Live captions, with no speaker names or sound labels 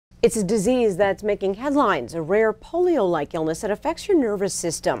It's a disease that's making headlines, a rare polio-like illness that affects your nervous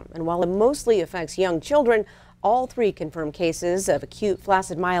system. And while it mostly affects young children, all three confirmed cases of acute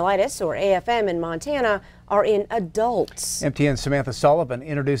flaccid myelitis, or AFM, in Montana are in adults. MTN's Samantha Sullivan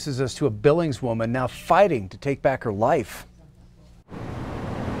introduces us to a Billings woman now fighting to take back her life.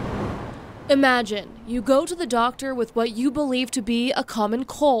 Imagine you go to the doctor with what you believe to be a common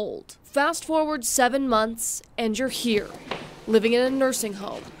cold. Fast forward 7 months and you're here, living in a nursing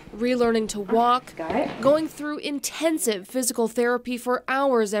home, relearning to walk, going through intensive physical therapy for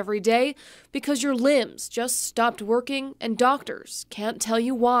hours every day because your limbs just stopped working and doctors can't tell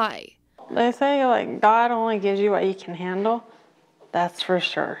you why. They say, like, God only gives you what you can handle. That's for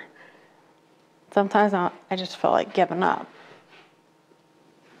sure. Sometimes I just feel like giving up.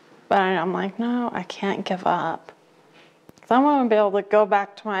 But I'm like, no, I can't give up. 'Cause I want to be able to go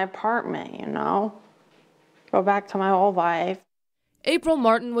back to my apartment, you know? Go back to my old life. April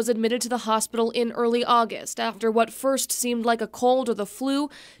Martin was admitted to the hospital in early August after what first seemed like a cold or the flu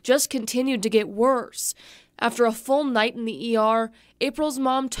just continued to get worse. After a full night in the ER, April's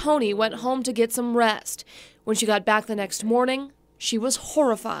mom, Tony, went home to get some rest. When she got back the next morning, she was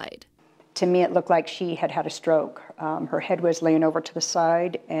horrified. To me, it looked like she had had a stroke. Her head was laying over to the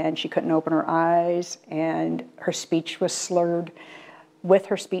side, and she couldn't open her eyes, and her speech was slurred. With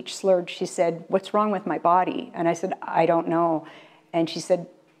her speech slurred, she said, "What's wrong with my body?" And I said, "I don't know." And she said,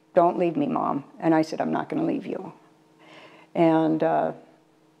 "Don't leave me, Mom." And I said, "I'm not going to leave you." And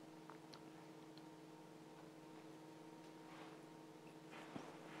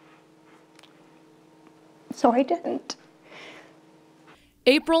so I didn't.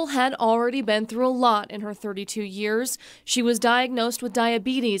 April had already been through a lot in her 32 years. She was diagnosed with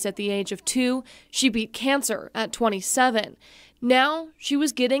diabetes at the age of 2. She beat cancer at 27. Now she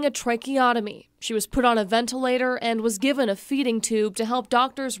was getting a tracheotomy. She was put on a ventilator and was given a feeding tube to help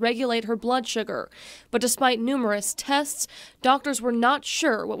doctors regulate her blood sugar. But despite numerous tests, doctors were not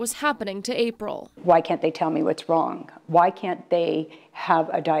sure what was happening to April. Why can't they tell me what's wrong? Why can't they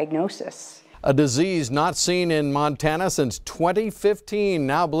have a diagnosis? A disease not seen in Montana since 2015,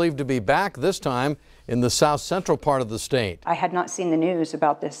 now believed to be back, this time in the south central part of the state. I had not seen the news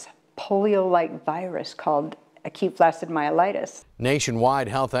about this polio-like virus called acute flaccid myelitis. Nationwide,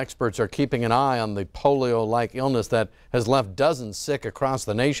 health experts are keeping an eye on the polio-like illness that has left dozens sick across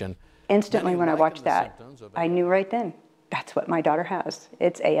the nation. Instantly when I watched that, I knew right then, that's what my daughter has.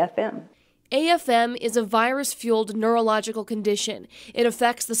 It's AFM. AFM is a virus-fueled neurological condition. It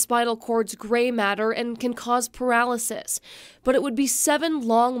affects the spinal cord's gray matter and can cause paralysis. But it would be 7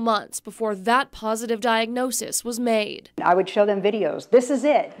 long months before that positive diagnosis was made. I would show them videos. This is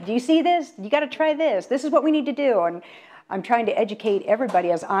it. Do you see this? You got to try this. This is what we need to do. And I'm trying to educate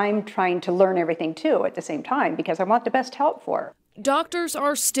everybody as I'm trying to learn everything too at the same time because I want the best help for her. Doctors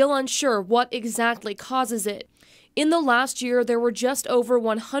are still unsure what exactly causes it. In the last year, there were just over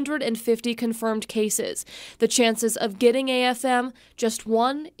 150 confirmed cases. The chances of getting AFM, just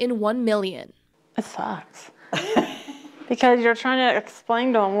 1 in 1 million. It sucks. Because you're trying to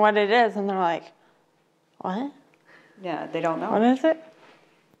explain to them what it is, and they're like, what? Yeah, they don't know. What is it?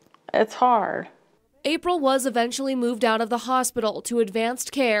 It's hard. April was eventually moved out of the hospital to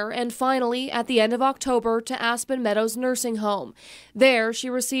advanced care and finally, at the end of October, to Aspen Meadows Nursing Home. There, she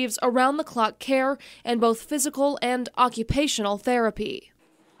receives around-the-clock care and both physical and occupational therapy.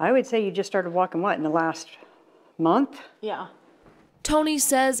 I would say you just started walking, what, in the last month? Yeah. Tony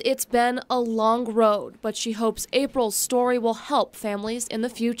says it's been a long road, but she hopes April's story will help families in the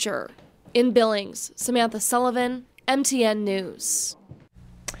future. In Billings, Samantha Sullivan, MTN News.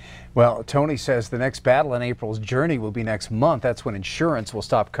 Well, Tony says the next battle in April's journey will be next month. That's when insurance will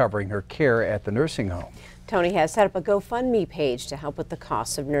stop covering her care at the nursing home. Tony has set up a GoFundMe page to help with the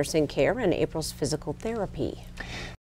costs of nursing care and April's physical therapy.